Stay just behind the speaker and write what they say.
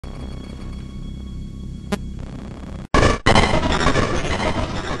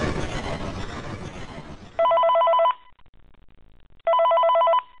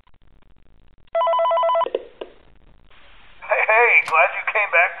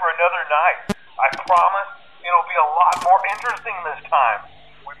another night. I promise it'll be a lot more interesting this time.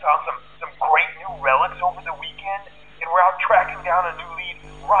 We found some great new relics over the weekend, and we're out tracking down a new lead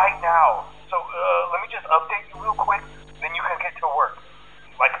right now. So let me just update you real quick, then you can get to work.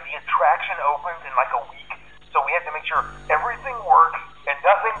 Like, the attraction opens in like a week, so we have to make sure everything works and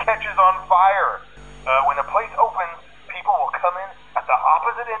nothing catches on fire. When the place opens, people will come in at the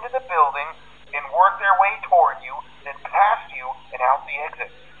opposite end of the building and work their way toward you, then past you and out the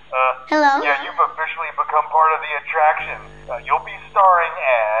exit. Hello? Yeah, you've officially become part of the attraction. You'll be starring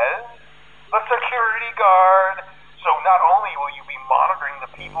as the security guard. So not only will you be monitoring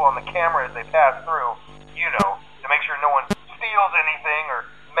the people on the camera as they pass through, to make sure no one steals anything or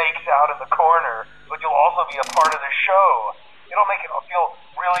makes out in the corner, but you'll also be a part of the show. It'll make it feel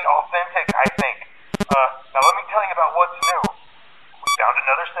really authentic, I think. Now let me tell you about what's new. We found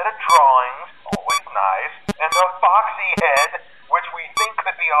another set of drawings, always nice, and a foxy head, which we think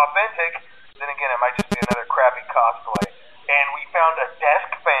could be authentic. Then again, it might just be another crappy cosplay. And we found a desk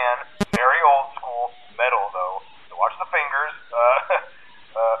fan, very old school, metal though. So watch the fingers.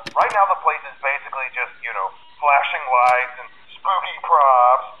 Right now the place is basically just, flashing lights and spooky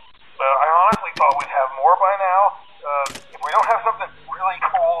props. I honestly thought we'd have more by now. If we don't have something really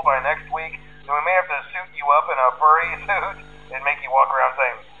cool by next week, then we may have to suit you up in a furry suit and make you walk around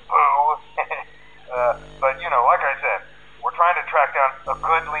saying, boo. But, like I said, we're trying to track down a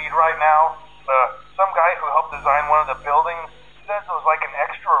good lead right now. Some guy who helped design one of the buildings says it was like an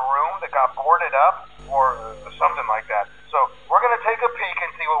extra room that got boarded up, or something like that. So we're going to take a peek and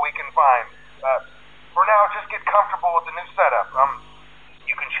see what we can find. For now, just get comfortable with the new setup.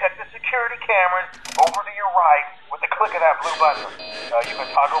 You can check the security cameras over to your right with the click of that blue button. You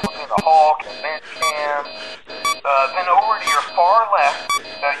can toggle between the hall and vent cam. Then over to your far left,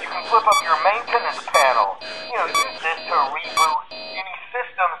 you can flip up your maintenance panel. Use this to reboot any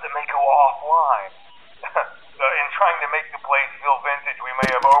systems that may go offline. In trying to make the place feel vintage, we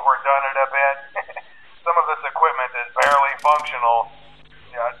may have overdone it a bit. Some of this equipment is barely functional.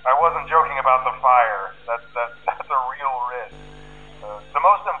 Yeah, I wasn't joking about the fire. That's a real risk. The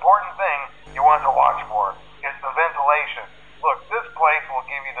most important thing you want to watch for is the ventilation. Look, this place will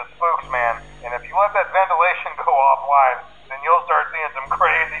give you the spooks, man, and if you let that ventilation go offline, then you'll start seeing some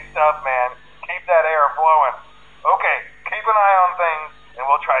crazy stuff, man. Keep that air flowing. Okay, keep an eye on things, and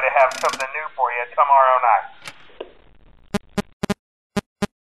we'll try to have something new for you tomorrow night.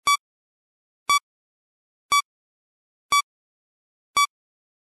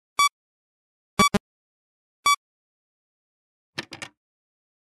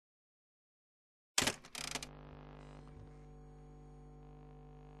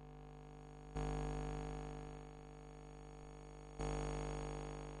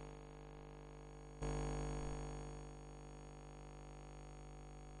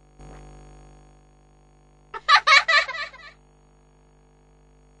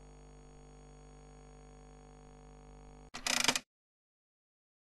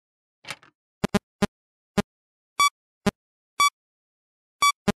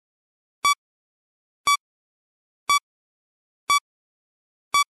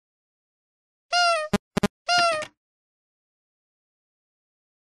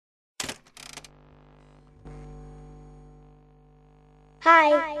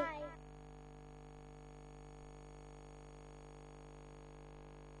 Hi.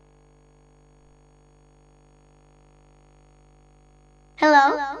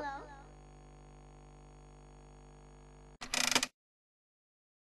 Hello?